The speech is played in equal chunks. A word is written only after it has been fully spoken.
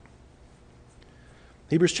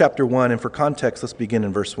Hebrews chapter 1, and for context, let's begin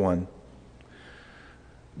in verse 1.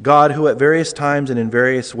 God, who at various times and in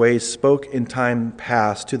various ways spoke in time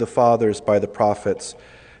past to the fathers by the prophets,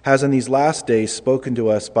 has in these last days spoken to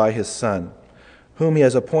us by his Son, whom he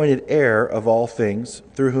has appointed heir of all things,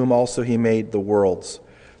 through whom also he made the worlds,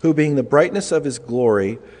 who being the brightness of his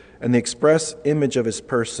glory and the express image of his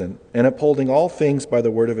person, and upholding all things by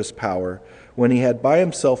the word of his power, when he had by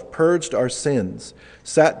himself purged our sins,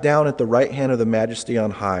 sat down at the right hand of the Majesty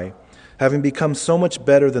on high, having become so much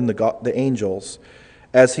better than the angels,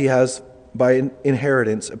 as he has by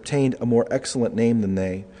inheritance obtained a more excellent name than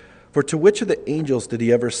they. For to which of the angels did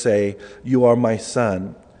he ever say, "You are my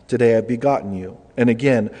son, today I have begotten you"? And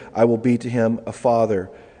again, "I will be to him a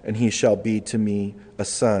father, and he shall be to me a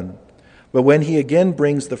son"? But when he again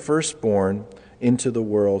brings the firstborn into the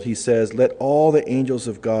world, he says, "Let all the angels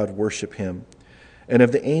of God worship him." And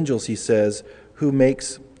of the angels he says, "Who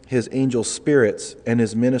makes his angels spirits and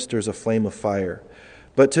his ministers a flame of fire."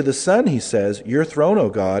 But to the Son he says, "Your throne, O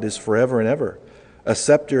God, is forever and ever. A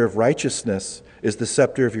scepter of righteousness is the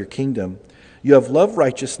scepter of your kingdom. You have loved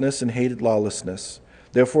righteousness and hated lawlessness.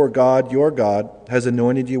 Therefore God, your God, has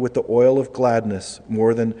anointed you with the oil of gladness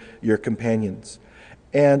more than your companions.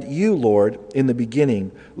 And you, Lord, in the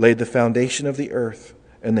beginning laid the foundation of the earth,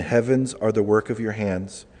 and the heavens are the work of your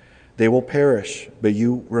hands. They will perish, but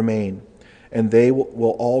you remain, and they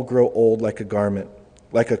will all grow old like a garment.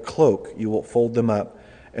 Like a cloak you will fold them up,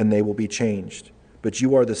 and they will be changed. But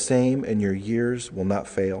you are the same, and your years will not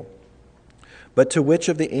fail. But to which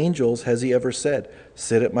of the angels has he ever said,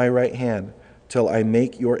 "Sit at my right hand, till I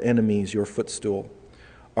make your enemies your footstool"?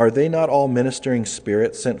 Are they not all ministering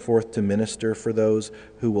spirits sent forth to minister for those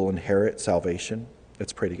who will inherit salvation?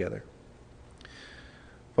 Let's pray together.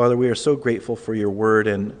 Father, we are so grateful for your word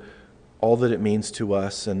and all that it means to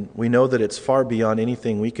us, and we know that it's far beyond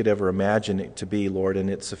anything we could ever imagine it to be, Lord, in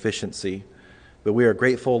its sufficiency. But we are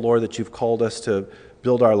grateful, Lord, that you've called us to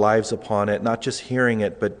build our lives upon it, not just hearing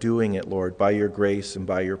it, but doing it, Lord, by your grace and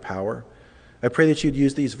by your power. I pray that you'd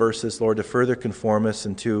use these verses, Lord, to further conform us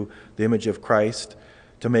into the image of Christ,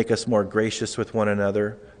 to make us more gracious with one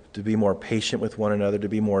another, to be more patient with one another, to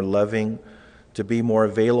be more loving, to be more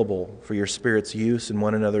available for your Spirit's use in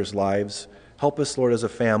one another's lives. Help us, Lord, as a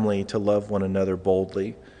family to love one another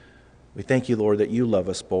boldly. We thank you, Lord, that you love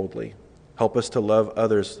us boldly. Help us to love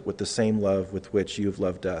others with the same love with which you've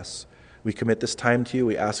loved us. We commit this time to you.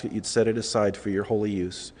 We ask that you'd set it aside for your holy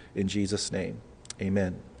use. In Jesus' name,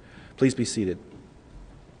 amen. Please be seated.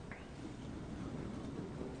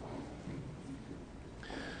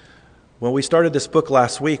 When we started this book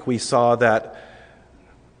last week, we saw that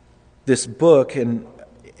this book and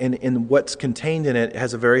what's contained in it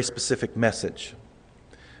has a very specific message.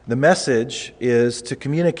 The message is to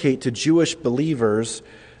communicate to Jewish believers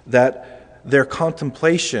that their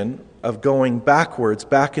contemplation of going backwards,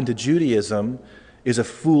 back into Judaism, is a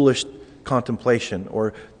foolish contemplation,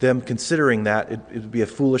 or them considering that it would be a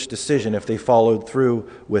foolish decision if they followed through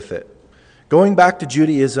with it. Going back to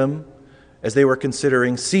Judaism, as they were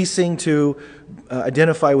considering ceasing to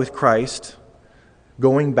identify with Christ,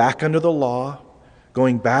 going back under the law,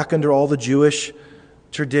 going back under all the Jewish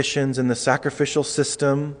traditions and the sacrificial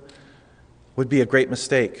system, would be a great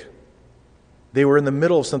mistake. They were in the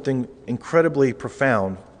middle of something incredibly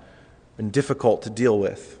profound and difficult to deal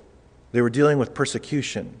with. They were dealing with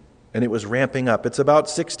persecution, and it was ramping up. It's about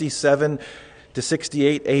 67 to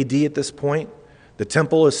 68 AD at this point. The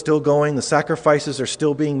temple is still going. The sacrifices are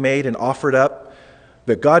still being made and offered up.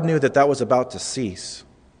 But God knew that that was about to cease,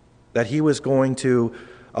 that he was going to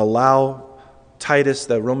allow Titus,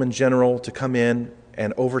 the Roman general, to come in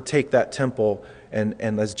and overtake that temple. And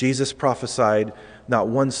as Jesus prophesied, not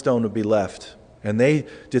one stone would be left. And they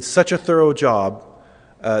did such a thorough job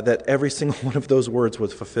that every single one of those words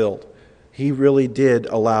was fulfilled. He really did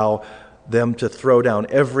allow them to throw down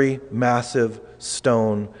every massive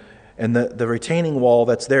stone. And the retaining wall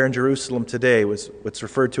that's there in Jerusalem today was what's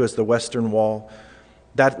referred to as the Western Wall.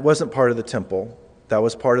 That wasn't part of the temple. That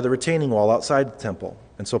was part of the retaining wall outside the temple.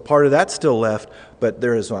 And so part of that's still left, but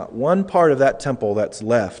there is not one part of that temple that's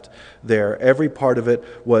left there. Every part of it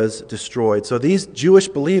was destroyed. So these Jewish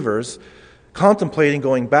believers, contemplating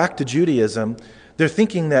going back to Judaism, they're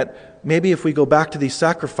thinking that maybe if we go back to these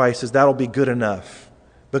sacrifices, that'll be good enough.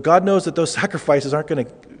 But God knows that those sacrifices aren't going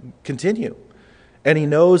to continue. And he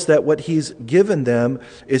knows that what he's given them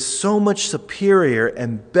is so much superior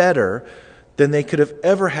and better than they could have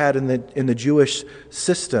ever had in the Jewish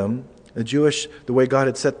system, the way God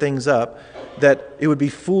had set things up, that it would be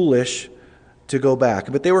foolish to go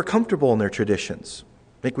back. But they were comfortable in their traditions.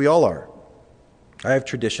 I think we all are. I have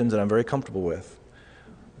traditions that I'm very comfortable with.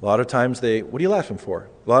 A lot of times what are you laughing for?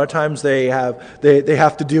 A lot of times they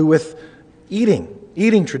have to do with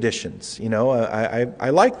eating traditions. I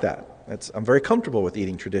like that. I'm very comfortable with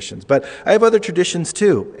eating traditions. But I have other traditions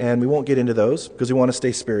too, and we won't get into those because we want to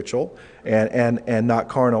stay spiritual and not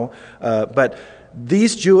carnal. But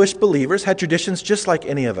these Jewish believers had traditions just like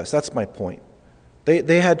any of us. That's my point.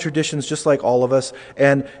 They had traditions just like all of us,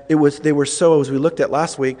 and they were so, as we looked at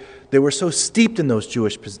last week, they were so steeped in those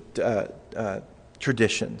Jewish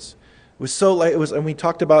traditions. And we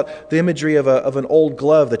talked about the imagery of an old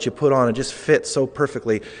glove that you put on and just fits so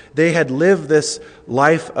perfectly. They had lived this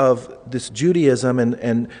life of this Judaism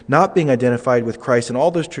and not being identified with Christ and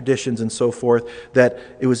all those traditions and so forth, that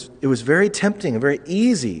it was very tempting and very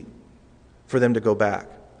easy for them to go back.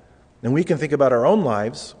 And we can think about our own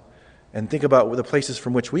lives and think about the places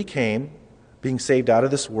from which we came, being saved out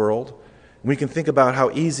of this world. And we can think about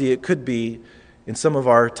how easy it could be in some of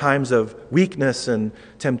our times of weakness and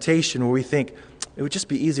temptation where we think it would just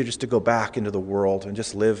be easier just to go back into the world and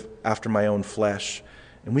just live after my own flesh.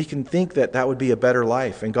 And we can think that would be a better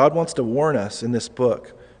life. And God wants to warn us in this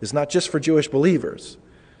book. It's not just for Jewish believers.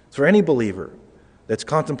 It's for any believer that's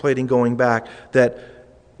contemplating going back, that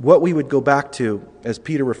what we would go back to, as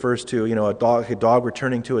Peter refers to, a dog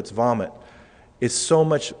returning to its vomit, is so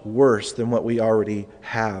much worse than what we already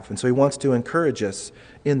have. And so he wants to encourage us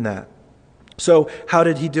in that. So how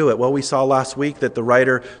did he do it? Well, we saw last week that the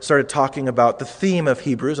writer started talking about the theme of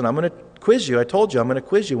Hebrews, and I'm going to quiz you. I told you I'm going to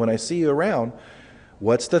quiz you when I see you around.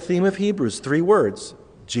 What's the theme of Hebrews? 3 words.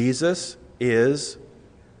 Jesus is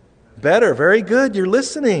better. Very good. You're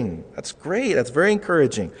listening. That's great. That's very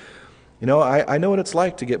encouraging. I know what it's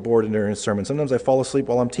like to get bored during a sermon. Sometimes I fall asleep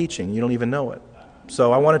while I'm teaching. You don't even know it.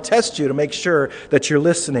 So I want to test you to make sure that you're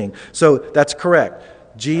listening. So that's correct.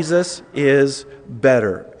 Jesus is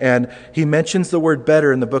better. And he mentions the word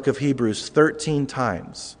better in the book of Hebrews 13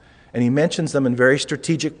 times. And he mentions them in very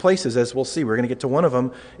strategic places, as we'll see. We're going to get to one of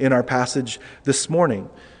them in our passage this morning.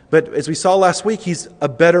 But as we saw last week, he's a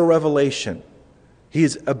better revelation.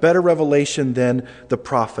 He's a better revelation than the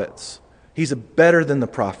prophets. He's better than the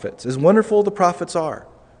prophets. As wonderful the prophets are,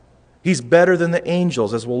 he's better than the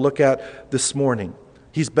angels, as we'll look at this morning.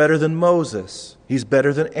 He's better than Moses. He's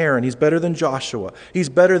better than Aaron. He's better than Joshua. He's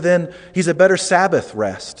a better Sabbath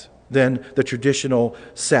rest than the traditional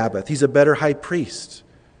Sabbath. He's a better high priest.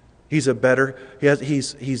 He's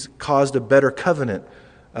caused a better covenant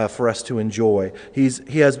for us to enjoy.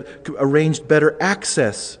 He has arranged better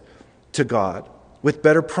access to God with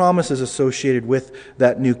better promises associated with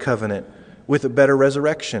that new covenant, with a better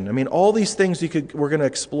resurrection. I mean, all these things we're going to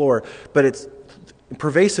explore, but it's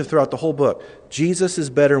pervasive throughout the whole book. Jesus is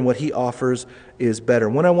better, and what he offers is better.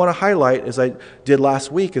 And what I want to highlight, as I did last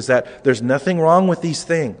week, is that there's nothing wrong with these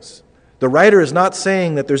things. The writer is not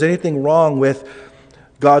saying that there's anything wrong with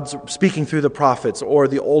God's speaking through the prophets or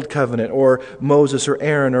the Old Covenant or Moses or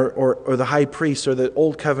Aaron or the high priest or the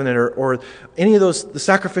Old Covenant or any of those, the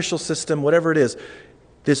sacrificial system, whatever it is.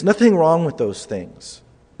 There's nothing wrong with those things.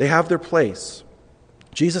 They have their place.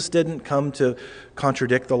 Jesus didn't come to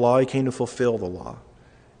contradict the law. He came to fulfill the law.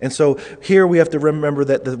 And so here we have to remember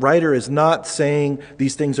that the writer is not saying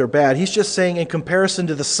these things are bad. He's just saying in comparison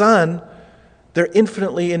to the Son, they're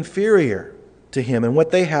infinitely inferior to him. And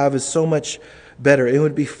what they have is so much better. It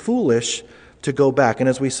would be foolish to go back. And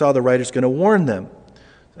as we saw, the writer's going to warn them.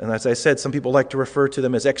 And as I said, some people like to refer to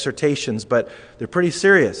them as exhortations, but they're pretty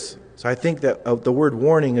serious. So I think that the word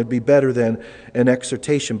warning would be better than an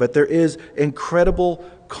exhortation. But there is incredible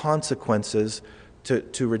consequences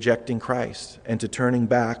to rejecting Christ and to turning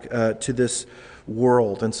back to this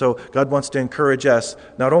world. And so God wants to encourage us,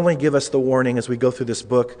 not only give us the warning as we go through this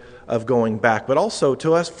book of going back, but also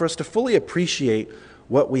for us to fully appreciate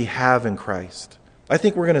what we have in Christ. I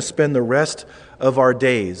think we're going to spend the rest of our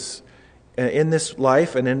days in this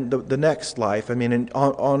life and in the next life,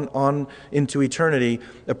 on into eternity,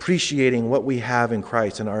 appreciating what we have in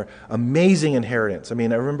Christ and our amazing inheritance. I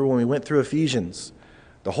remember when we went through Ephesians,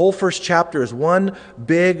 the whole first chapter is one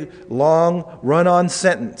big, long, run-on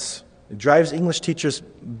sentence. It drives English teachers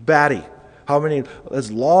batty.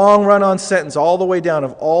 This long run-on sentence all the way down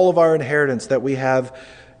of all of our inheritance that we have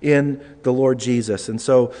in the Lord Jesus. And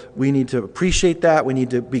so we need to appreciate that. We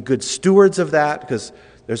need to be good stewards of that, because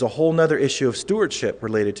there's a whole other issue of stewardship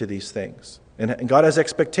related to these things. And God has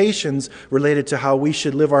expectations related to how we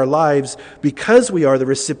should live our lives because we are the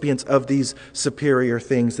recipients of these superior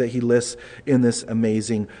things that he lists in this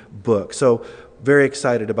amazing book. So very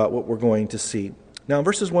excited about what we're going to see. Now in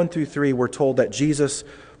verses 1 through 3, we're told that Jesus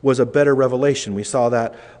was a better revelation. We saw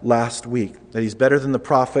that last week, that he's better than the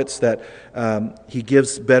prophets, that he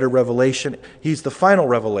gives better revelation. He's the final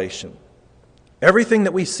revelation. Everything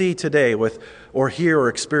that we see today or hear or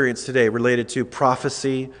experience today related to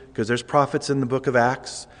prophecy, because there's prophets in the book of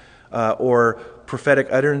Acts, or prophetic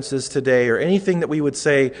utterances today, or anything that we would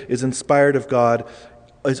say is inspired of God,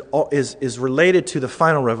 is related to the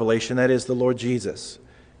final revelation, that is the Lord Jesus.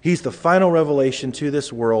 He's the final revelation to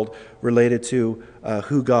this world related to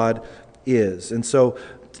who God is. And so,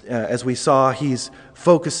 as we saw, he's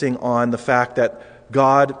focusing on the fact that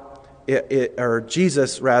God, or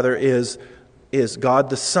Jesus rather, is God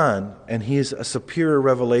the Son, and he's a superior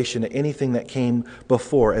revelation to anything that came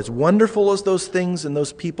before. As wonderful as those things and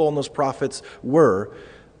those people and those prophets were,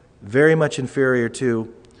 very much inferior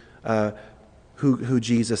to who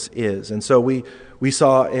Jesus is. And so we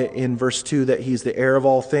saw in verse 2 that he's the heir of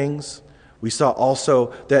all things. We saw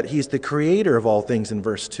also that he's the creator of all things in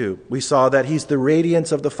verse 2. We saw that he's the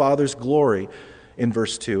radiance of the Father's glory in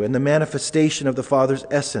verse 2, and the manifestation of the Father's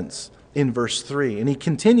essence in verse 3. And he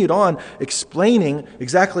continued on explaining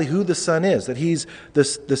exactly who the Son is, that he's the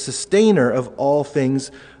sustainer of all things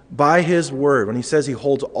by his word. When he says he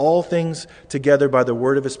holds all things together by the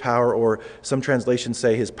word of his power, or some translations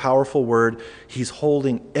say his powerful word, he's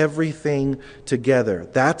holding everything together.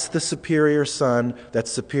 That's the superior Son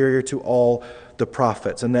that's superior to all the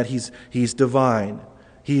prophets, and that he's divine.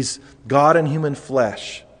 He's God in human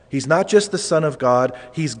flesh. He's not just the Son of God,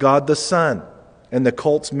 he's God the Son. And the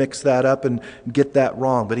cults mix that up and get that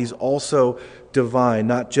wrong. But he's also divine,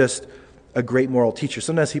 not just a great moral teacher.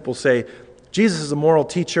 Sometimes people say, Jesus is a moral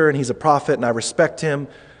teacher and he's a prophet and I respect him.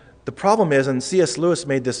 The problem is, and C.S. Lewis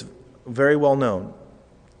made this very well known,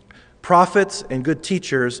 prophets and good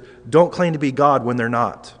teachers don't claim to be God when they're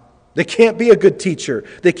not. They can't be a good teacher.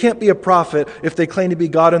 They can't be a prophet if they claim to be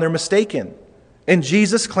God and they're mistaken. And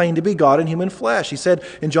Jesus claimed to be God in human flesh. He said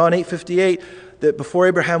in John 8:58 that before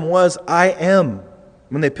Abraham was, I am.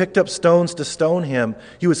 When they picked up stones to stone him,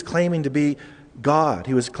 he was claiming to be God.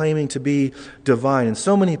 He was claiming to be divine. In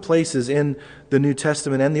so many places in the New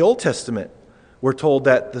Testament and the Old Testament, we're told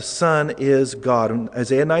that the Son is God. In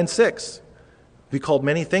Isaiah 9:6, he'll be called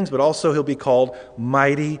many things, but also he'll be called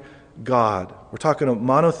Mighty God. We're talking a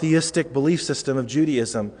monotheistic belief system of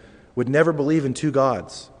Judaism, would never believe in two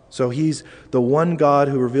gods. So he's the one God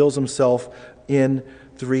who reveals himself in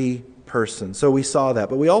three persons. So we saw that.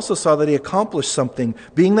 But we also saw that he accomplished something.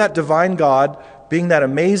 Being that divine God, being that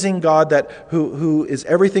amazing God who is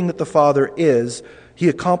everything that the Father is, he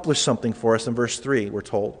accomplished something for us in verse 3, we're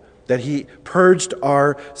told. That he purged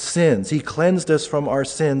our sins. He cleansed us from our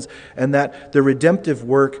sins, and that the redemptive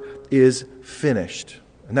work is finished.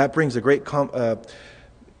 And that brings a great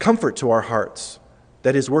comfort to our hearts,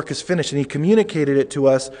 that his work is finished. And he communicated it to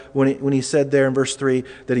us when he said there in verse 3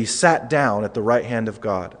 that he sat down at the right hand of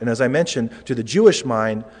God. And as I mentioned, to the Jewish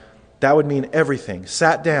mind, that would mean everything.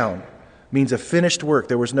 Sat down means a finished work.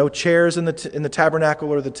 There was no chairs in the tabernacle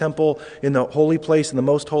or the temple, in the holy place, in the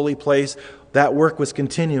most holy place. That work was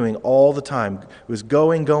continuing all the time. It was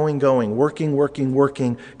going,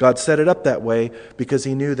 working. God set it up that way because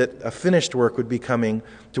he knew that a finished work would be coming,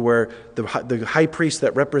 to where the high priest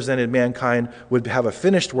that represented mankind would have a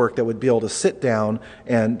finished work that would be able to sit down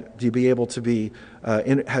and to be able to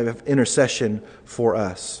have intercession for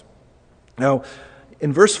us. Now,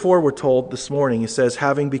 in verse 4, we're told this morning, he says,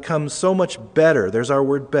 having become so much better, there's our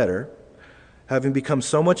word better, having become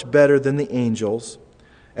so much better than the angels,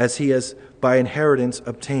 as he has by inheritance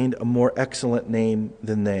obtained a more excellent name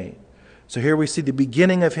than they. So here we see the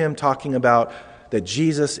beginning of him talking about that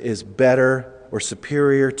Jesus is better or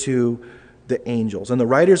superior to the angels. And the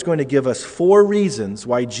writer is going to give us 4 reasons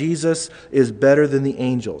why Jesus is better than the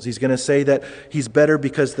angels. He's going to say that he's better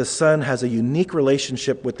because the Son has a unique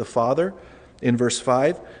relationship with the Father. In verse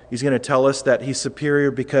 5, he's going to tell us that he's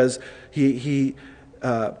superior because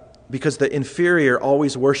because the inferior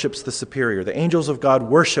always worships the superior. The angels of God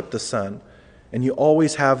worship the Son, and you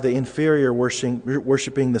always have the inferior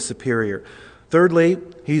worshiping the superior. Thirdly,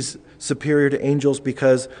 he's superior to angels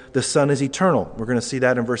because the Son is eternal. We're going to see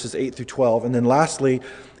that in verses 8 through 12. And then lastly,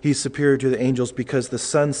 he's superior to the angels because the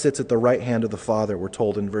Son sits at the right hand of the Father, we're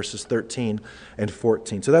told in verses 13 and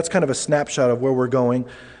 14. So that's kind of a snapshot of where we're going.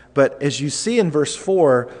 But as you see in verse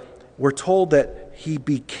 4, we're told that he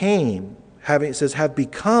became, it says, have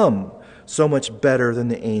become so much better than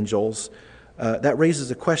the angels. That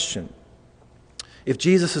raises a question. If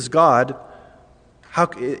Jesus is God, how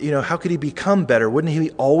could he become better? Wouldn't he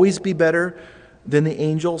always be better than the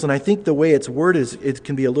angels? And I think the way it's worded, it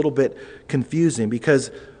can be a little bit confusing,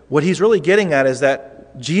 because what he's really getting at is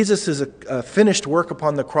that Jesus is a finished work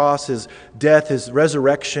upon the cross. His death, his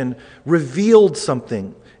resurrection revealed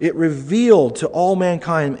something. It revealed to all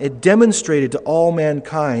mankind, it demonstrated to all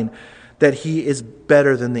mankind that he is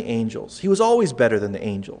better than the angels. He was always better than the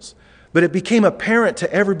angels. But it became apparent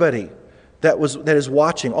to everybody that is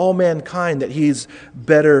watching, all mankind, that he's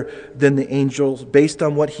better than the angels based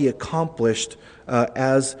on what he accomplished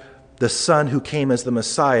as the Son who came as the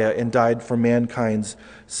Messiah and died for mankind's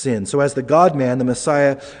sin. So as the God-man, the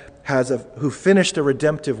Messiah who finished a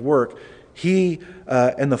redemptive work, he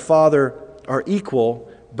and the Father are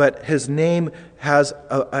equal, but his name has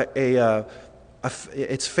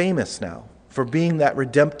it's famous now for being that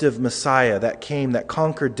redemptive Messiah that came, that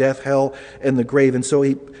conquered death, hell, and the grave. And so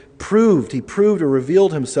he proved or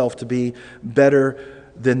revealed himself to be better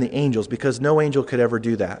than the angels, because no angel could ever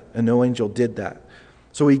do that, and no angel did that.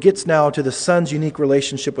 So he gets now to the Son's unique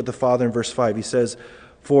relationship with the Father in verse 5. He says,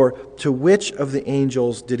 "For to which of the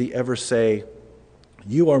angels did he ever say,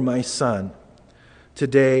 'You are my Son,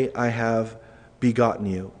 today I have begotten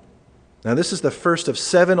you'?" Now this is the first of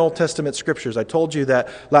 7 Old Testament scriptures. I told you that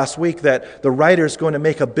last week that the writer is going to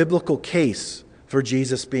make a biblical case for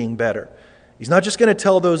Jesus being better. He's not just going to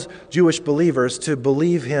tell those Jewish believers to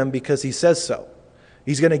believe him because he says so.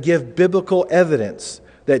 He's going to give biblical evidence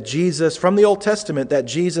that Jesus, from the Old Testament, that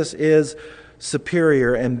Jesus is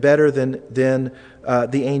superior and better than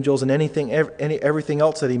the angels and everything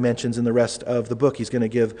else that he mentions in the rest of the book. He's going to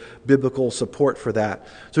give biblical support for that.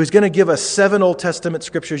 So he's going to give us 7 Old Testament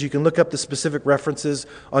scriptures. You can look up the specific references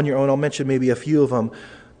on your own. I'll mention maybe a few of them.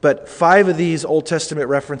 But 5 of these Old Testament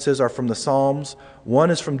references are from the Psalms. 1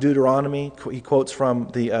 is from Deuteronomy. He quotes from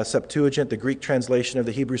the Septuagint, the Greek translation of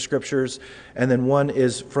the Hebrew Scriptures. And then 1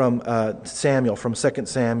 is from Samuel, from 2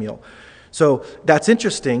 Samuel. So that's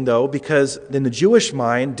interesting, though, because in the Jewish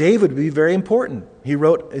mind, David would be very important. He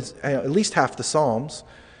wrote at least half the Psalms.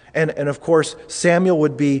 And of course, Samuel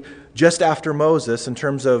would be just after Moses in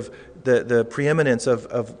terms of the preeminence of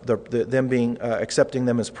them being accepting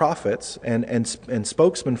them as prophets and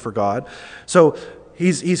spokesmen for God. So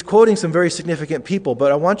he's quoting some very significant people,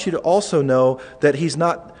 but I want you to also know that he's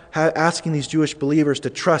not asking these Jewish believers to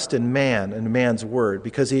trust in man and man's word,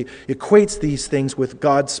 because he equates these things with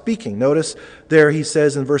God speaking. Notice there he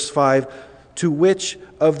says in verse 5, "To which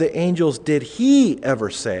of the angels did he ever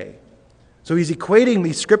say?" So he's equating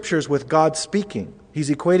these scriptures with God speaking. He's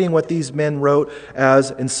equating what these men wrote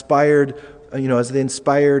as inspired, as the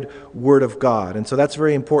inspired word of God. And so that's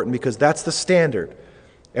very important, because that's the standard.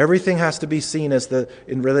 Everything has to be seen as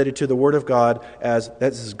related to the Word of God, as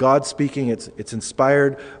this is God speaking. It's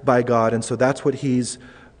inspired by God, and so that's what he's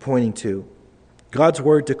pointing to. God's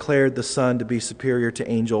Word declared the Son to be superior to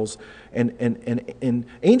angels, and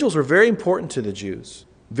angels are very important to the Jews.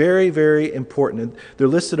 Very, very important. They're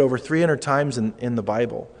listed over 300 times in the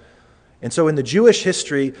Bible. And so in the Jewish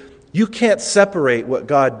history, you can't separate what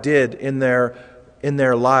God did in their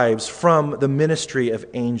lives from the ministry of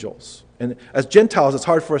angels. And as Gentiles, it's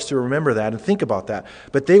hard for us to remember that and think about that.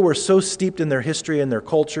 But they were so steeped in their history and their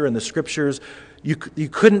culture and the scriptures, you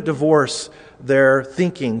couldn't divorce their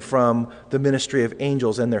thinking from the ministry of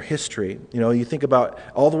angels and their history. You think about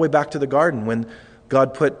all the way back to the garden when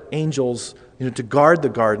God put angels to guard the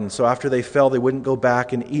garden. So after they fell, they wouldn't go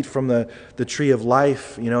back and eat from the tree of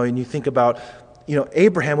life. And you think about,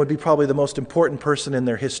 Abraham would be probably the most important person in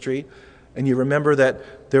their history. And you remember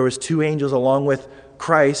that there was 2 angels along with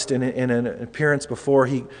Christ in an appearance before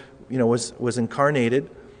he was incarnated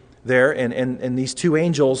there, and these 2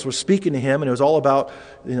 angels were speaking to him, and it was all about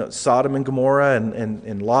Sodom and Gomorrah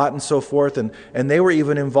and Lot and so forth, and they were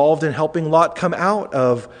even involved in helping Lot come out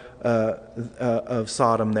of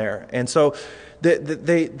Sodom there. And so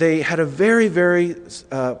they had a very, very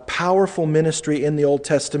powerful ministry in the Old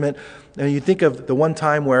Testament. And you think of the one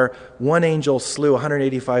time where one angel slew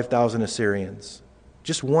 185,000 Assyrians.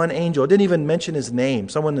 Just one angel. It didn't even mention his name.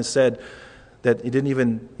 Someone has said that it didn't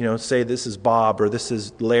even, say this is Bob or this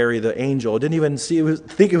is Larry the angel. It didn't even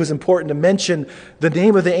think it was important to mention the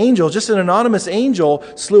name of the angel. Just an anonymous angel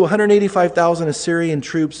slew 185,000 Assyrian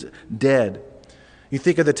troops dead. You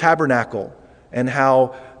think of the tabernacle and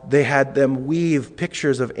how they had them weave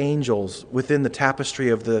pictures of angels within the tapestry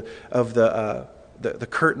of the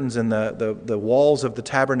curtains and the walls of the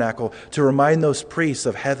tabernacle to remind those priests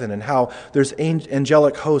of heaven, and how there's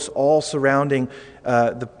angelic hosts all surrounding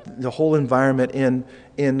the whole environment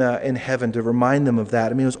in heaven to remind them of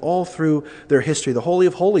that. I mean, it was all through their history. The Holy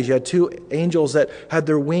of Holies, you had 2 angels that had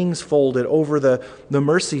their wings folded over the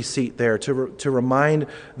mercy seat there to remind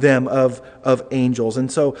them of angels.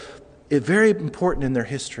 And so it's very important in their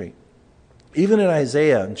history. Even in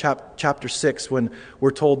Isaiah, in chapter 6, when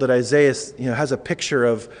we're told that Isaiah has a picture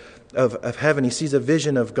of heaven, he sees a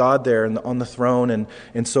vision of God there on the throne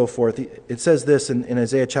and so forth. It says this in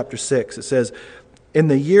Isaiah chapter 6. It says, "In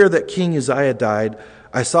the year that King Uzziah died,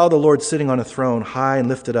 I saw the Lord sitting on a throne, high and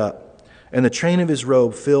lifted up, and the train of his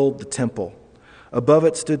robe filled the temple. Above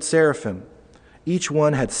it stood seraphim. Each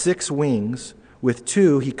one had 6 wings. With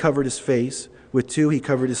 2 he covered his face, with 2 he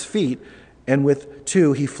covered his feet, and with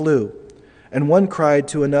 2 he flew. And one cried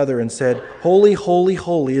to another and said, Holy, holy,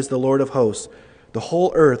 holy is the Lord of hosts. The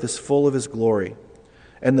whole earth is full of his glory.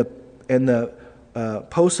 And the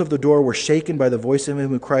posts of the door were shaken by the voice of him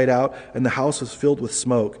who cried out, and the house was filled with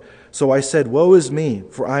smoke. So I said, Woe is me,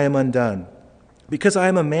 for I am undone, because I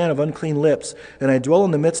am a man of unclean lips, and I dwell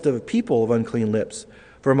in the midst of a people of unclean lips.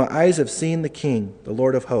 For my eyes have seen the King, the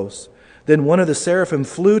Lord of hosts. Then one of the seraphim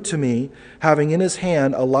flew to me, having in his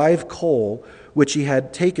hand a live coal, which he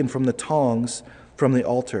had taken from the tongs from the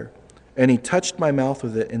altar. And he touched my mouth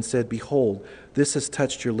with it and said, Behold, this has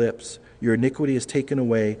touched your lips. Your iniquity is taken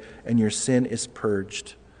away, and your sin is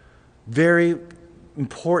purged. Very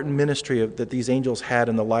important ministry that these angels had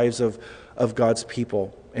in the lives of God's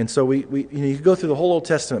people. And so you go through the whole Old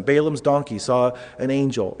Testament. Balaam's donkey saw an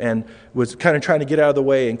angel and was kind of trying to get out of the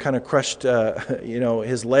way and kind of crushed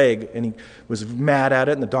his leg, and he was mad at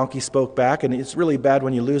it, and the donkey spoke back. And it's really bad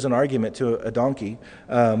when you lose an argument to a donkey.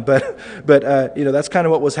 But that's kind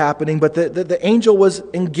of what was happening. But the angel was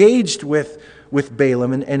engaged with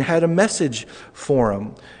Balaam and had a message for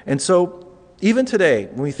him. And so even today,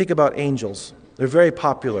 when we think about angels, they're very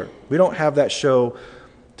popular. We don't have that show,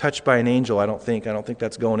 Touched by an Angel, I don't think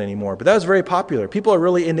that's going anymore. But that was very popular. People are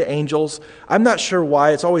really into angels. I'm not sure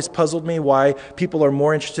why. It's always puzzled me why people are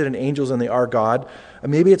more interested in angels than they are God.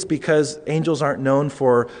 Maybe it's because angels aren't known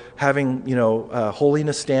for having,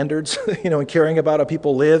 holiness standards, and caring about how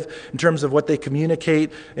people live in terms of what they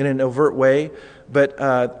communicate in an overt way. But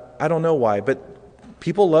I don't know why. But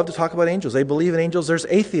people love to talk about angels. They believe in angels. There's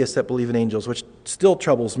atheists that believe in angels, which still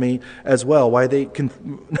troubles me as well, why they can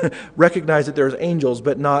recognize that there's angels,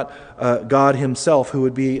 but not God himself, who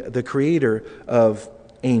would be the creator of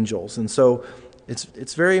angels. And so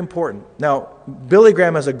it's very important. Now, Billy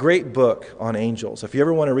Graham has a great book on angels. If you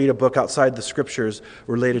ever want to read a book outside the scriptures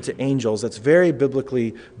related to angels that's very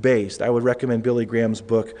biblically based, I would recommend Billy Graham's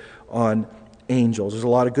book on angels. There's a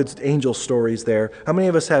lot of good angel stories there. How many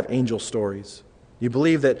of us have angel stories? You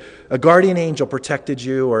believe that a guardian angel protected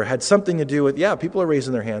you or had something to do with, people are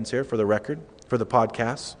raising their hands here for the record, for the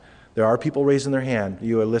podcast. There are people raising their hand.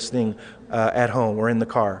 You are listening at home or in the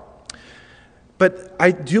car. But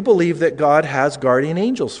I do believe that God has guardian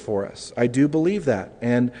angels for us. I do believe that.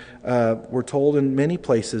 And we're told in many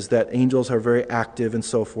places that angels are very active and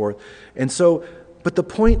so forth. And so, but the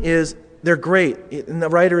point is, they're great. And the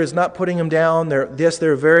writer is not putting them down.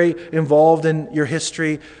 They're very involved in your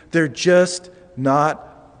history. They're just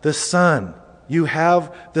not the Son. You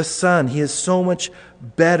have the Son. He is so much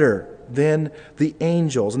better than the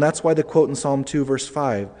angels. And that's why the quote in Psalm 2, verse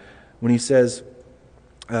 5, when he says,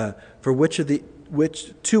 to which of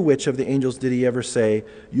the angels did he ever say,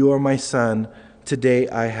 You are my Son, today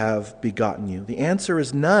I have begotten you? The answer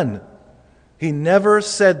is none. He never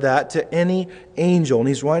said that to any angel. And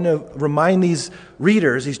he's trying to remind these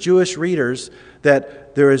readers, these Jewish readers,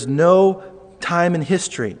 that there is no time in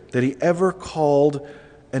history that he ever called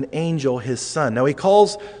an angel his son. Now, he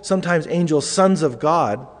calls sometimes angels sons of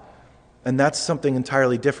God, and that's something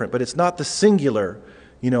entirely different. But it's not the singular,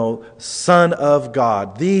 Son of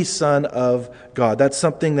God, the Son of God. That's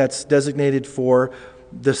something that's designated for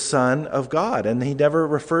the Son of God, and he never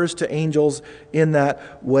refers to angels in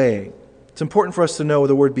that way. It's important for us to know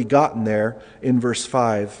the word begotten there in verse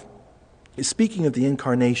 5 is speaking of the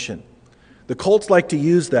incarnation. The cults like to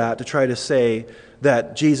use that to try to say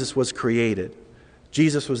that Jesus was created.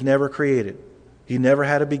 Jesus was never created. He never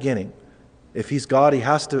had a beginning. If he's God, he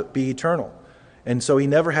has to be eternal. And so he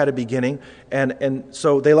never had a beginning. And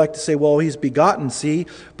so they like to say, well, he's begotten, see?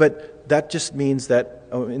 But that just means that,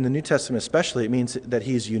 in the New Testament especially, it means that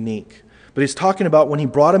he's unique. But he's talking about when he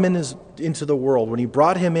brought him into the world, when he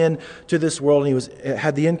brought him into this world and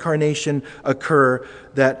had the incarnation occur,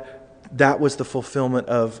 that was the fulfillment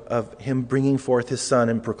of him bringing forth his Son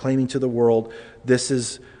and proclaiming to the world, this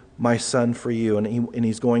is my Son for you, and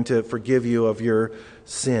he's going to forgive you of your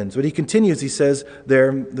sins. But he continues, he says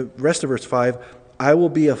there, the rest of verse 5, I will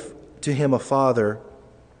be to him a father,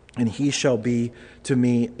 and he shall be to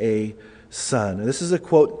me a son. And this is a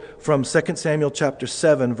quote from 2 Samuel chapter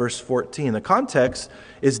 7, verse 14. The context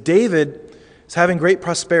is David is having great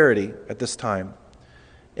prosperity at this time,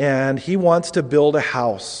 and he wants to build a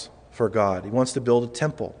house for God. He wants to build a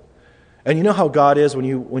temple. And you know how God is when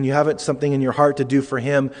you have something in your heart to do for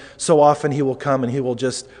him, so often he will come and he will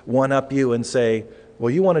just one-up you and say,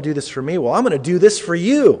 well, you want to do this for me? Well, I'm going to do this for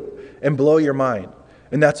you, and blow your mind.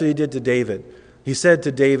 And that's what he did to David. He said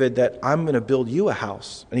to David that I'm going to build you a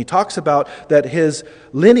house. And he talks about that his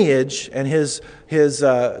lineage and his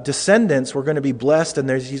descendants were going to be blessed, and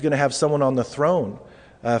he's going to have someone on the throne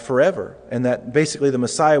forever. And that basically the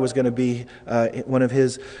Messiah was going to be one of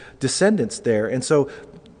his descendants there. And so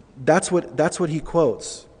that's what he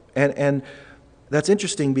quotes. And that's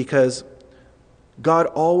interesting because God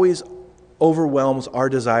always overwhelms our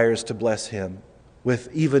desires to bless him with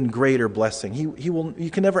even greater blessing. You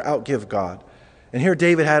can never outgive God. And here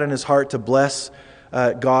David had in his heart to bless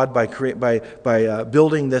God by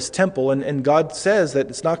building this temple. And God says that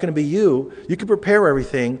it's not going to be you. You can prepare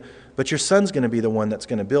everything, but your son's going to be the one that's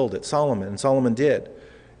going to build it, Solomon. And Solomon did.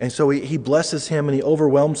 And so he blesses him and he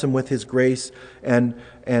overwhelms him with his grace. And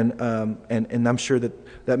I'm sure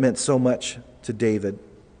that meant so much to David.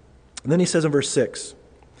 And then he says in verse 6,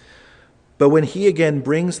 "But when he again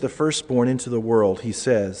brings the firstborn into the world, he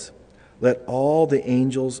says, 'Let all the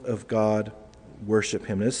angels of God worship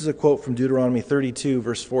him.'" And this is a quote from Deuteronomy 32,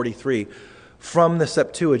 verse 43, from the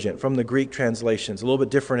Septuagint, from the Greek translations. A little bit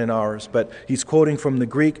different in ours, but he's quoting from the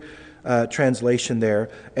Greek translation there.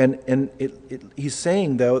 And he's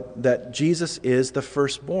saying, though, that Jesus is the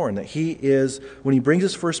firstborn, that he is, when he brings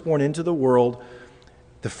his firstborn into the world,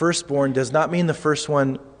 the firstborn does not mean the first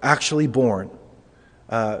one actually born.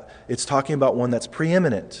 It's talking about one that's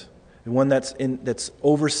preeminent, one that's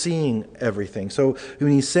overseeing everything. So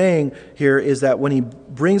what he's saying here is that when he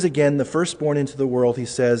brings again the firstborn into the world, he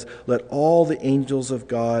says, "Let all the angels of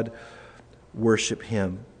God worship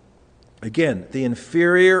him." Again, the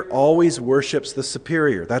inferior always worships the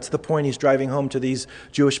superior. That's the point he's driving home to these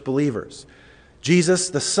Jewish believers. Jesus,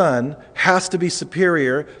 the Son, has to be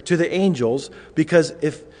superior to the angels, because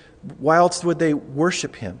why else would they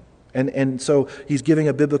worship him? And so he's giving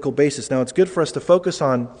a biblical basis. Now, it's good for us to focus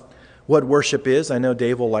on what worship is. I know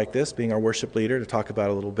Dave will like this, being our worship leader, to talk about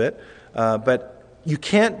it a little bit. But you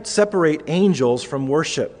can't separate angels from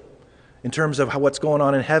worship in terms of what's going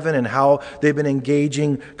on in heaven and how they've been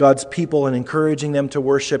engaging God's people and encouraging them to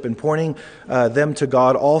worship and pointing them to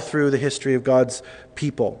God all through the history of God's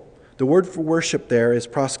people. The word for worship there is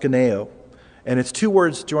proskuneo, and it's two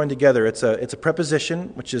words joined together. It's a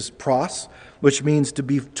preposition, which is pros, which means to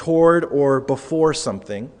be toward or before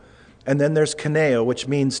something. And then there's kuneo, which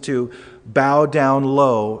means to bow down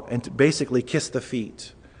low and to basically kiss the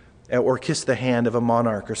feet or kiss the hand of a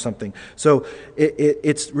monarch or something. So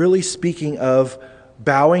it's really speaking of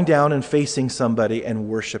bowing down and facing somebody and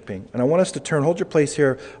worshiping. And I want us to hold your place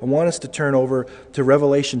here. I want us to turn over to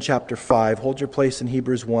Revelation chapter 5. Hold your place in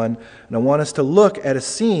Hebrews 1. And I want us to look at a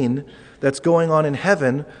scene that's going on in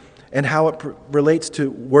heaven and how it relates to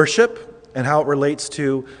worship and how it relates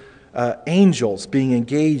to angels being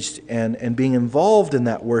engaged and being involved in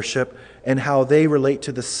that worship, and how they relate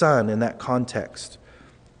to the Son in that context.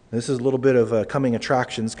 This is a little bit of coming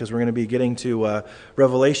attractions, because we're going to be getting to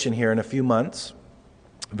Revelation here in a few months.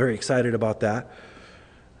 I'm very excited about that.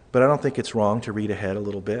 But I don't think it's wrong to read ahead a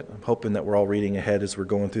little bit. I'm hoping that we're all reading ahead as we're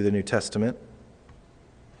going through the New Testament.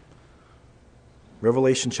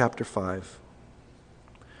 Revelation chapter 5.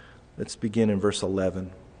 Let's begin in verse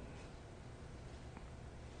 11.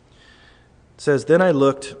 It says, "Then I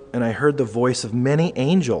looked, and I heard the voice of many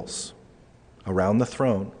angels around the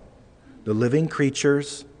throne, the living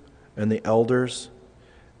creatures and the elders,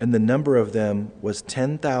 and the number of them was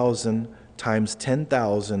 10,000 times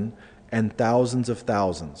 10,000 and thousands of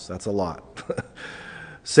thousands." That's a lot.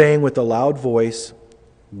 "Saying with a loud voice,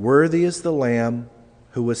 'Worthy is the Lamb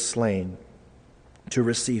who was slain to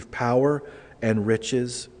receive power and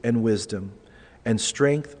riches and wisdom and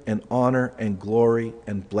strength and honor and glory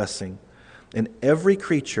and blessing.' And every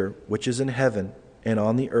creature which is in heaven and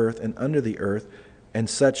on the earth and under the earth, and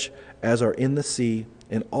such as are in the sea,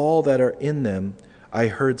 and all that are in them, I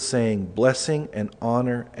heard saying, Blessing and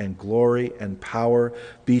honor and glory and power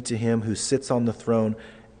be to him who sits on the throne,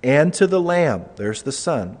 and to the Lamb," there's the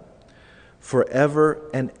Son, "forever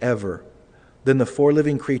and ever." Then the four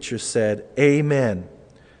living creatures said, "Amen."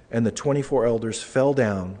 And the 24 elders fell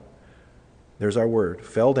down, there's our word,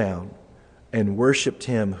 fell down, and worshipped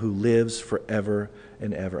him who lives forever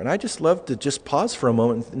and ever. And I just love to just pause for a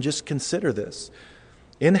moment and just consider this.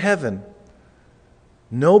 In heaven,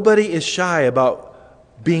 nobody is shy about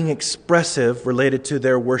being expressive related to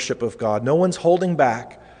their worship of God. No one's holding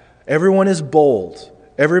back. Everyone is bold.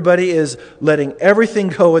 Everybody is letting everything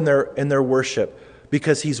go in their worship,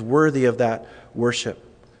 because he's worthy of that worship.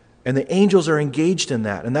 And the angels are engaged in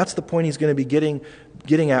that. And that's the point he's going to be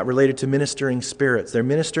getting at related to ministering spirits. They're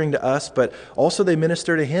ministering to us, but also they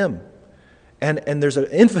minister to him. And there's an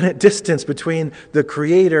infinite distance between the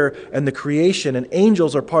Creator and the creation, and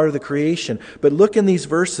angels are part of the creation. But look in these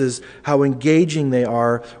verses how engaging they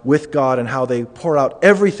are with God and how they pour out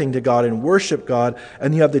everything to God and worship God.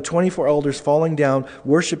 And you have the 24 elders falling down,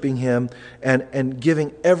 worshiping Him, and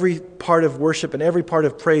giving every part of worship and every part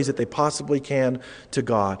of praise that they possibly can to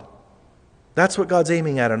God. That's what God's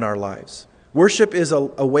aiming at in our lives. Worship is a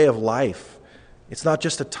way of life. It's not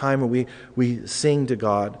just a time where we sing to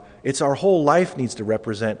God. It's our whole life needs to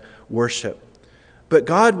represent worship. But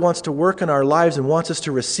God wants to work in our lives and wants us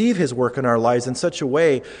to receive His work in our lives in such a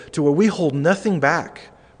way to where we hold nothing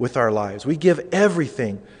back with our lives. We give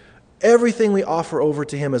everything we offer over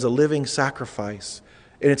to Him as a living sacrifice.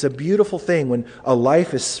 And it's a beautiful thing when a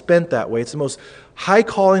life is spent that way. It's the most high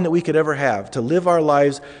calling that we could ever have, to live our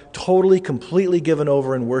lives totally, completely given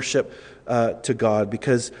over in worship to God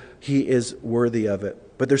because He is worthy of it.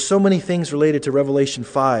 But there's so many things related to Revelation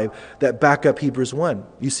 5 that back up Hebrews 1.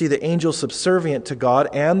 You see the angels subservient to God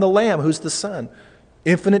and the Lamb, who's the Son.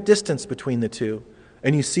 Infinite distance between the two.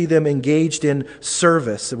 And you see them engaged in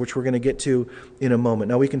service, which we're going to get to in a moment.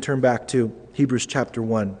 Now we can turn back to Hebrews chapter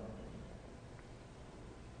 1.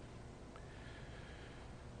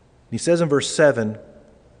 He says in verse 7,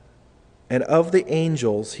 and of the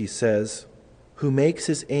angels, he says, who makes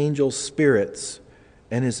his angels spirits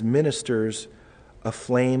and his ministers a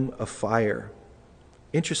flame of fire.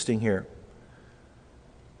 Interesting here.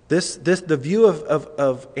 The view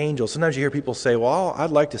of angels, sometimes you hear people say, well,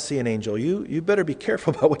 I'd like to see an angel. You better be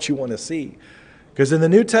careful about what you want to see. Because in the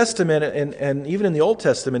New Testament and even in the Old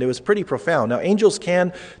Testament, it was pretty profound. Now, angels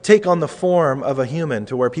can take on the form of a human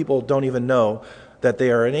to where people don't even know that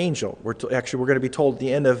they are an angel. We're going to be told at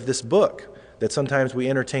the end of this book that sometimes we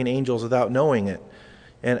entertain angels without knowing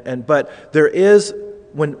it. But there is,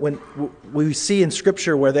 when we see in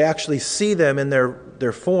Scripture where they actually see them in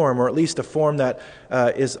their form, or at least a form that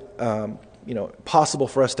is possible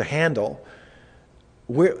for us to handle,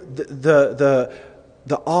 where the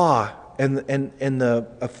awe and the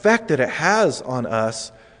effect that it has on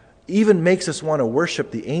us even makes us want to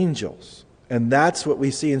worship the angels. And that's what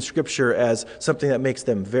we see in Scripture as something that makes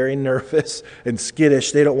them very nervous and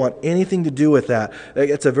skittish. They don't want anything to do with that.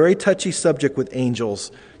 It's a very touchy subject with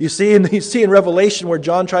angels. You see in Revelation where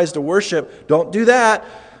John tries to worship, don't do that.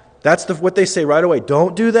 That's what they say right away.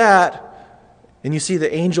 Don't do that. And you see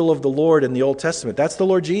the angel of the Lord in the Old Testament. That's the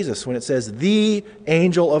Lord Jesus. When it says the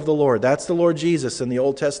angel of the Lord, that's the Lord Jesus in the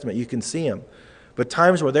Old Testament. You can see Him. But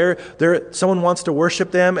times where someone wants to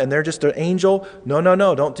worship them and they're just an angel, no,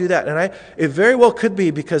 don't do that. And it very well could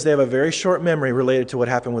be because they have a very short memory related to what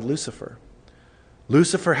happened with Lucifer.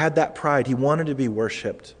 Lucifer had that pride. He wanted to be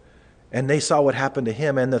worshipped. And they saw what happened to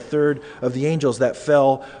him and the third of the angels that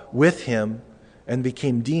fell with him and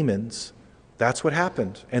became demons. That's what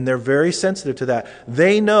happened. And they're very sensitive to that.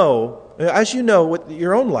 They know, as you know with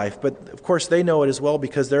your own life, but of course they know it as well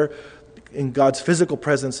because they're in God's physical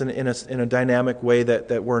presence in a dynamic way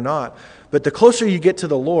that we're not. But the closer you get to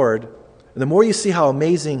the Lord, the more you see how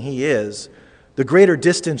amazing He is, the greater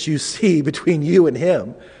distance you see between you and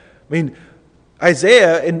Him. I mean,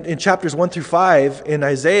 Isaiah, in chapters 1 through 5, in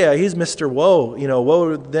Isaiah, he's Mr. Woe.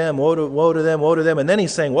 Woe to them, woe to them, woe to them. And then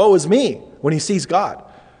he's saying, woe is me, when he sees God.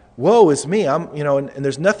 Woe is me. And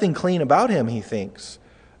there's nothing clean about him, he thinks,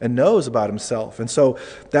 and knows about himself. And so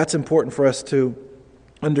that's important for us to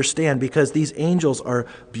understand, because these angels are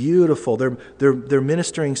beautiful. They're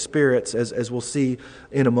ministering spirits, as we'll see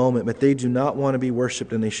in a moment, but they do not want to be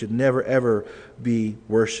worshipped, and they should never, ever be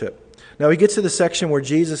worshipped. Now he gets to the section where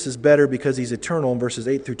Jesus is better because He's eternal in verses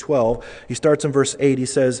 8 through 12. He starts in verse 8. He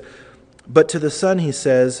says, but to the Son He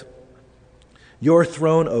says, your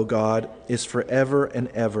throne, O God, is forever and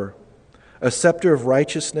ever. A scepter of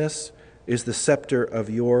righteousness is the scepter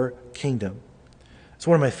of your kingdom. It's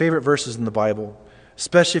one of my favorite verses in the Bible,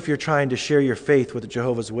 especially if you're trying to share your faith with a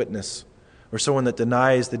Jehovah's Witness or someone that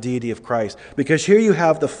denies the deity of Christ. Because here you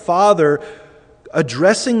have the Father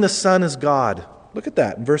addressing the Son as God. Look at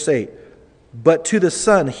that in verse 8. But to the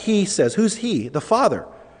Son, He says, who's He? The Father.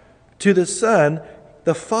 To the Son,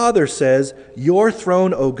 the Father says, your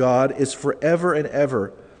throne, O God, is forever and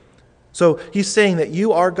ever. So He's saying that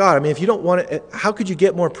you are God. I mean, if you don't want it, how could you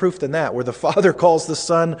get more proof than that, where the Father calls the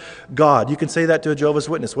Son God? You can say that to a Jehovah's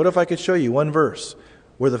Witness. What if I could show you one verse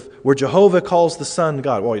where Jehovah calls the Son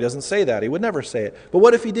God? Well, He doesn't say that. He would never say it. But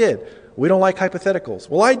what if He did? We don't like hypotheticals.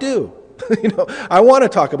 Well, I do. I want to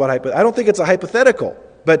talk about I don't think it's a hypothetical.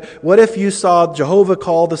 But what if you saw Jehovah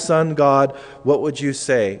call the Son God? What would you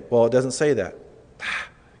say? Well, it doesn't say that.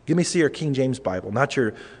 Give me your King James Bible, not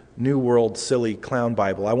your New World silly clown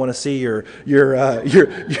Bible. I want to see your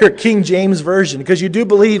King James version, because you do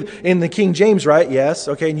believe in the King James, right? Yes.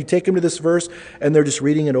 Okay. And you take them to this verse, and they're just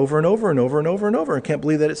reading it over and over and over and over and over, and can't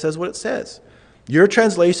believe that it says what it says. Your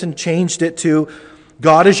translation changed it to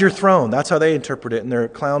God is your throne. That's how they interpret it in their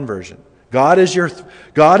clown version. God is your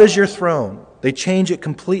throne. They change it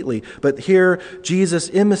completely. But here, Jesus,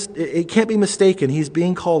 it can't be mistaken. He's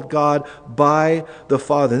being called God by the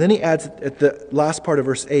Father. And then he adds at the last part of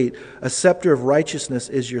verse 8, a scepter of righteousness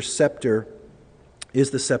is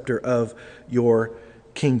the scepter of your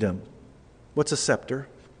kingdom. What's a scepter?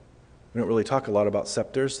 We don't really talk a lot about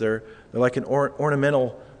scepters. They're like an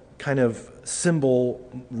ornamental kind of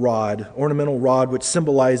ornamental rod which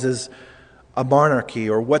symbolizes a monarchy,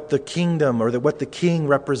 or what the kingdom, or what the king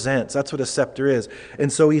represents. That's what a scepter is.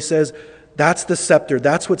 And so he says, that's the scepter.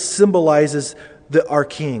 That's what symbolizes our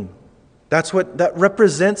king. That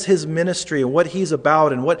represents his ministry and what he's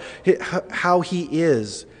about and how he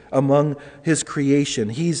is among his creation.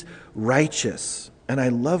 He's righteous. And I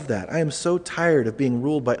love that. I am so tired of being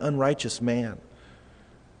ruled by unrighteous man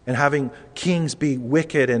and having kings be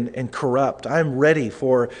wicked and corrupt. I'm ready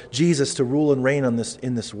for Jesus to rule and reign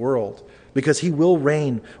in this world, because he will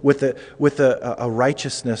reign with a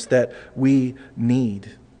righteousness that we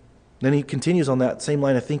need. Then he continues on that same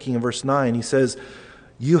line of thinking in verse 9. He says,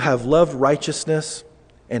 you have loved righteousness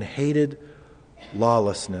and hated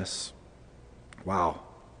lawlessness. Wow.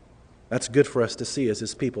 That's good for us to see as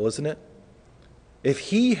his people, isn't it? If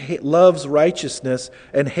he loves righteousness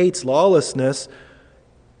and hates lawlessness,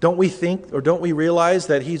 don't we think, or don't we realize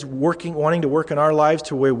that he's wanting to work in our lives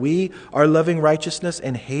to where we are loving righteousness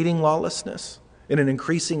and hating lawlessness in an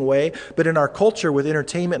increasing way? But in our culture, with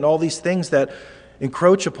entertainment and all these things that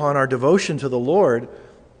encroach upon our devotion to the Lord,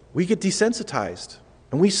 we get desensitized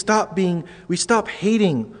and we stop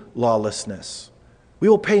hating lawlessness. We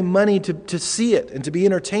will pay money to see it and to be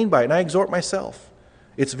entertained by it. And I exhort myself.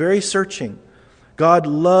 It's very searching. God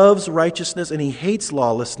loves righteousness and he hates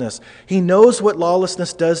lawlessness. He knows what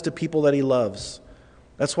lawlessness does to people that he loves.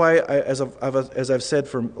 That's why, as I've said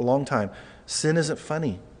for a long time, sin isn't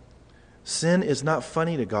funny. Sin is not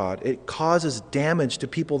funny to God. It causes damage to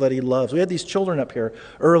people that he loves. We had these children up here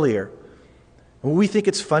earlier. We think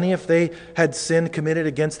it's funny if they had sin committed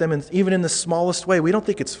against them, and even in the smallest way. We don't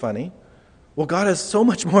think it's funny. Well, God has so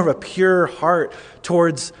much more of a pure heart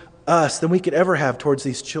towards us than we could ever have towards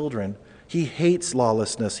these children. He hates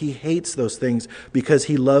lawlessness. He hates those things because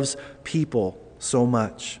he loves people so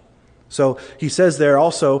much. So he says there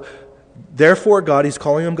also, therefore God, he's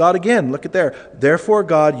calling him God again. Look at there. Therefore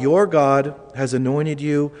God, your God, has anointed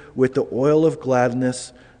you with the oil of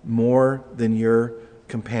gladness more than your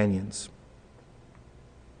companions.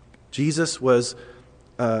 Jesus was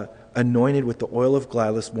anointed with the oil of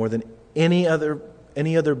gladness more than any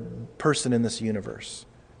other person in this universe.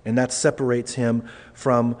 And that separates him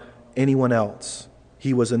from anyone else.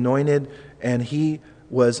 He was anointed and he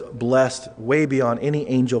was blessed way beyond any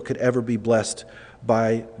angel could ever be blessed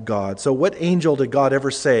by God. So what angel did God ever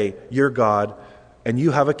say, you're God and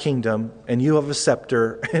you have a kingdom and you have a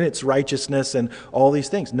scepter and it's righteousness and all these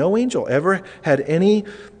things? No angel ever had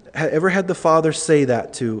the Father say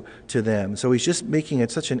that to them. So he's just making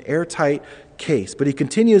it such an airtight case. But he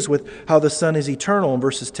continues with how the Son is eternal in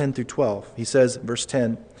verses 10 through 12. He says, verse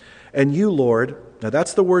 10, and you, Lord, now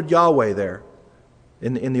that's the word Yahweh there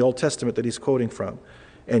in the Old Testament that he's quoting from.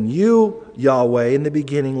 And you, Yahweh, in the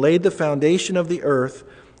beginning laid the foundation of the earth,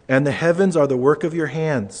 and the heavens are the work of your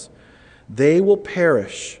hands. They will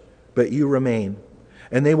perish, but you remain.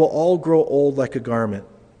 And they will all grow old like a garment.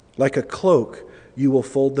 Like a cloak, you will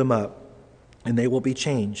fold them up, and they will be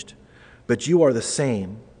changed. But you are the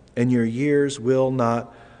same, and your years will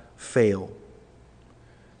not fail.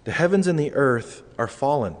 The heavens and the earth are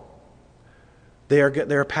fallen. They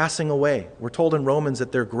are passing away. We're told in Romans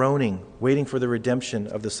that they're groaning, waiting for the redemption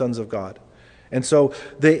of the sons of God. And so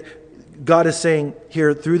God is saying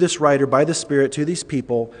here through this writer, by the Spirit, to these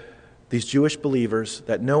people, these Jewish believers,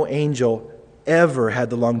 that no angel ever had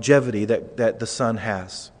the longevity that the Son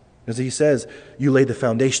has. As he says, you laid the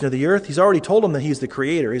foundation of the earth. He's already told them that he's the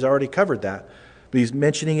creator. He's already covered that. But he's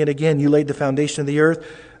mentioning it again. You laid the foundation of the earth,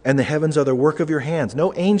 and the heavens are the work of your hands.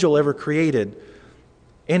 No angel ever created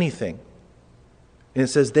anything. And it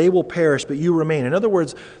says, they will perish, but you remain. In other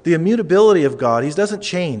words, the immutability of God, he doesn't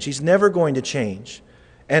change. He's never going to change.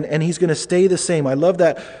 And he's going to stay the same. I love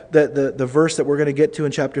that the verse that we're going to get to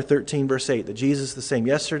in chapter 13, verse 8, that Jesus is the same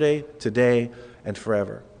yesterday, today, and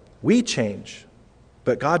forever. We change,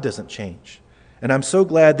 but God doesn't change. And I'm so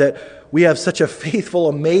glad that we have such a faithful,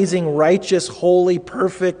 amazing, righteous, holy,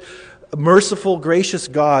 perfect, merciful, gracious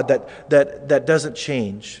God that doesn't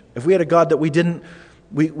change. If we had a God that we didn't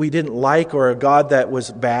like, or a God that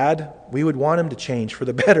was bad, we would want him to change for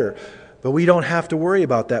the better. But we don't have to worry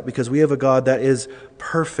about that because we have a God that is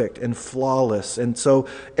perfect and flawless. And so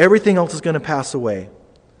everything else is going to pass away.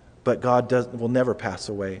 But God will never pass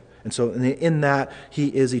away. And so in that, he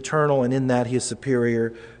is eternal, and in that he is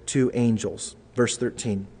superior to angels. Verse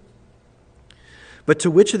 13. But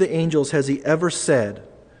to which of the angels has he ever said,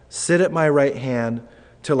 "Sit at my right hand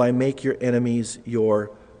till I make your enemies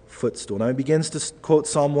your footstool"? Now he begins to quote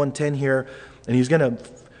Psalm 110 here, and he's going to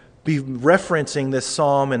be referencing this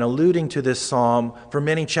psalm and alluding to this psalm for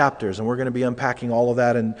many chapters, and we're going to be unpacking all of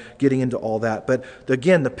that and getting into all that. But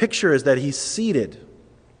again, the picture is that he's seated.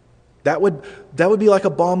 That would be like a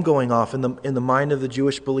bomb going off in the mind of the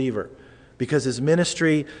Jewish believer, because his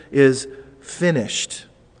ministry is finished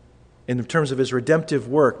in terms of his redemptive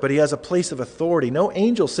work, but he has a place of authority. No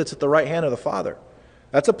angel sits at the right hand of the Father.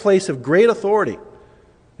 That's a place of great authority.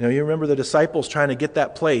 You remember the disciples trying to get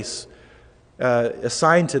that place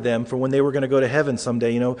assigned to them for when they were going to go to heaven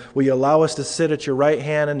someday. Will you allow us to sit at your right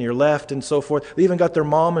hand and your left and so forth? They even got their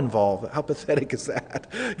mom involved. How pathetic is that?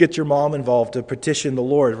 Get your mom involved to petition the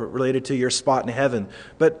Lord related to your spot in heaven.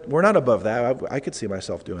 But we're not above that. I could see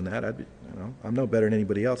myself doing that. I'm no better than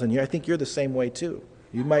anybody else, and I think you're the same way too.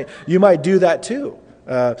 You might do that too.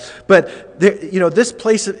 But there, this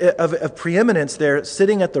place of preeminence there,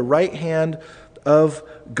 sitting at the right hand of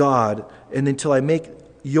God, and until I make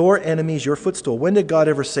your enemies your footstool. When did God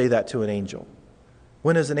ever say that to an angel?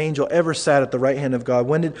 When has an angel ever sat at the right hand of God?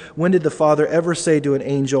 When did the Father ever say to an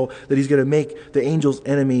angel that he's going to make the angel's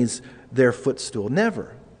enemies their footstool?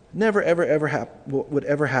 Never. Never, ever would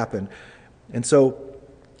ever happen. And so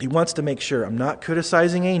he wants to make sure, I'm not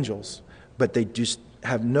criticizing angels, but they just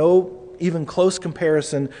have no even close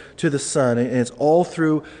comparison to the Son, and it's all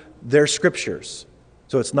through their scriptures.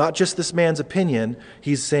 So it's not just this man's opinion.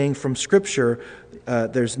 He's saying from Scripture,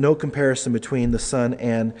 there's no comparison between the Son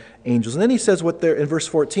and angels. And then he says in verse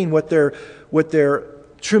 14, what their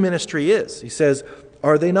true ministry is. He says,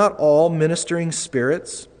 "Are they not all ministering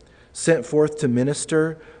spirits sent forth to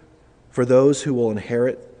minister for those who will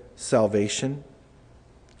inherit salvation?"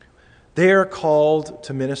 They are called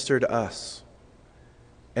to minister to us.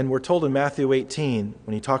 And we're told in Matthew 18,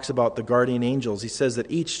 when he talks about the guardian angels, he says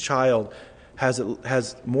that each child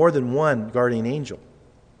has more than one guardian angel.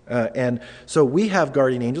 And so we have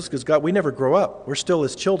guardian angels because God, we never grow up. We're still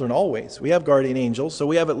his children always. We have guardian angels, so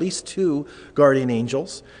we have at least 2 guardian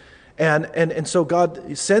angels. And so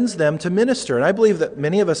God sends them to minister. And I believe that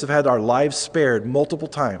many of us have had our lives spared multiple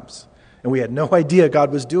times. And we had no idea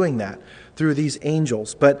God was doing that through these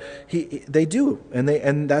angels. But they do. And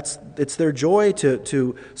it's their joy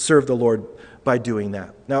to serve the Lord by doing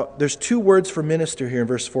that. Now, there's 2 words for minister here in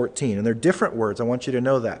verse 14, and they're different words. I want you to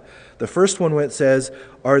know that. The first one, when it says,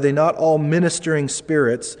 "Are they not all ministering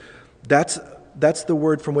spirits?" That's the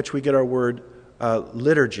word from which we get our word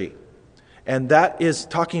liturgy. And that is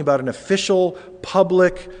talking about an official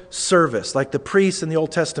public service. Like the priests in the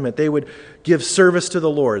Old Testament, they would give service to the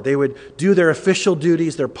Lord. They would do their official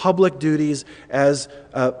duties, their public duties as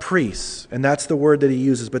priests. And that's the word that he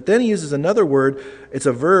uses. But then he uses another word. It's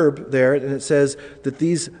a verb there, and it says that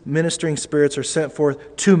these ministering spirits are sent forth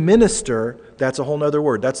to minister. That's a whole other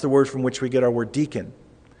word. That's the word from which we get our word deacon.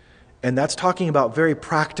 And that's talking about very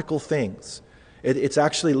practical things. It's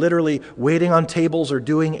actually literally waiting on tables or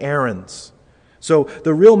doing errands. So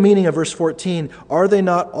the real meaning of verse 14, are they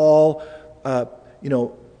not all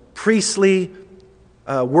priestly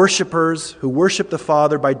worshipers who worship the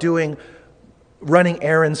Father by running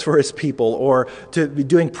errands for his people, or to be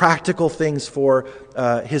doing practical things for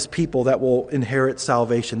his people that will inherit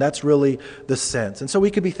salvation? That's really the sense. And so we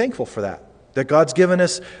could be thankful for that God's given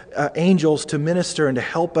us angels to minister and to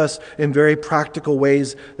help us in very practical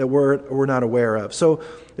ways that we're not aware of. So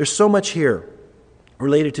there's so much here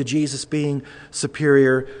related to Jesus being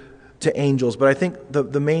superior to angels. But I think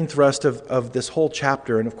the main thrust of this whole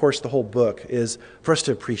chapter, and of course the whole book, is for us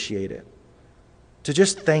to appreciate it. To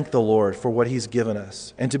just thank the Lord for what he's given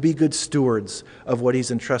us, and to be good stewards of what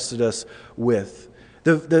he's entrusted us with.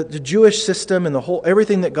 The Jewish system and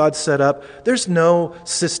everything that God set up, there's no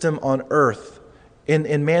system on earth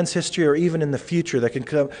in man's history or even in the future that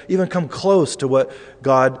can come close to what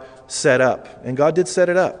God set up. And God did set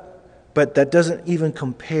it up. But that doesn't even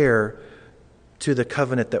compare to the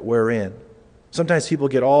covenant that we're in. Sometimes people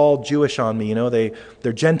get all Jewish on me,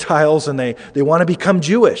 they're Gentiles and they want to become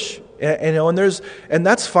Jewish. And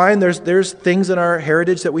that's fine. There's things in our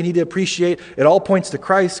heritage that we need to appreciate. It all points to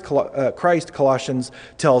Christ. Christ, Colossians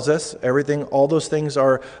tells us. Everything, all those things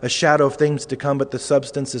are a shadow of things to come, but the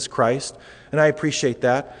substance is Christ. And I appreciate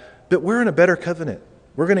that. But we're in a better covenant.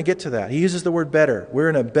 We're going to get to that. He uses the word better. We're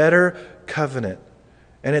in a better covenant.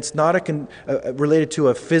 And it's not related to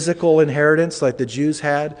a physical inheritance like the Jews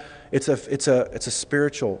had. It's a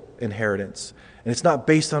spiritual inheritance. And it's not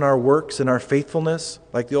based on our works and our faithfulness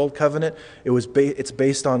like the old covenant. It's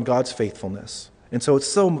based on God's faithfulness. And so it's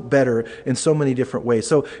so better in so many different ways.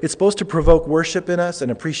 So it's supposed to provoke worship in us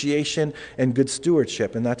and appreciation and good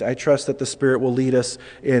stewardship. And that I trust that the Spirit will lead us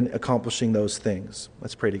in accomplishing those things.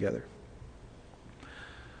 Let's pray together.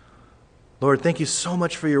 Lord, thank you so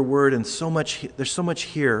much for your word, and there's so much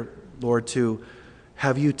here, Lord, to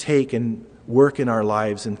have you take and work in our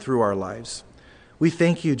lives and through our lives. We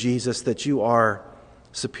thank you, Jesus, that you are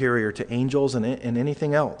superior to angels and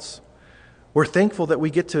anything else. We're thankful that we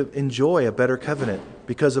get to enjoy a better covenant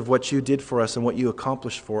because of what you did for us and what you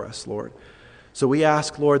accomplished for us, Lord. So we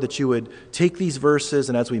ask, Lord, that you would take these verses,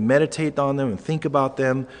 and as we meditate on them and think about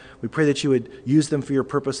them, we pray that you would use them for your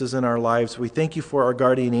purposes in our lives. We thank you for our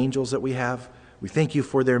guardian angels that we have. We thank you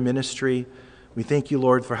for their ministry. We thank you,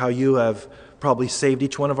 Lord, for how you have probably saved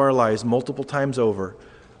each one of our lives multiple times over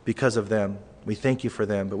because of them. We thank you for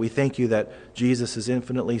them, but we thank you that Jesus is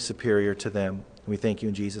infinitely superior to them. We thank you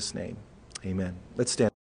in Jesus' name. Amen. Let's stand.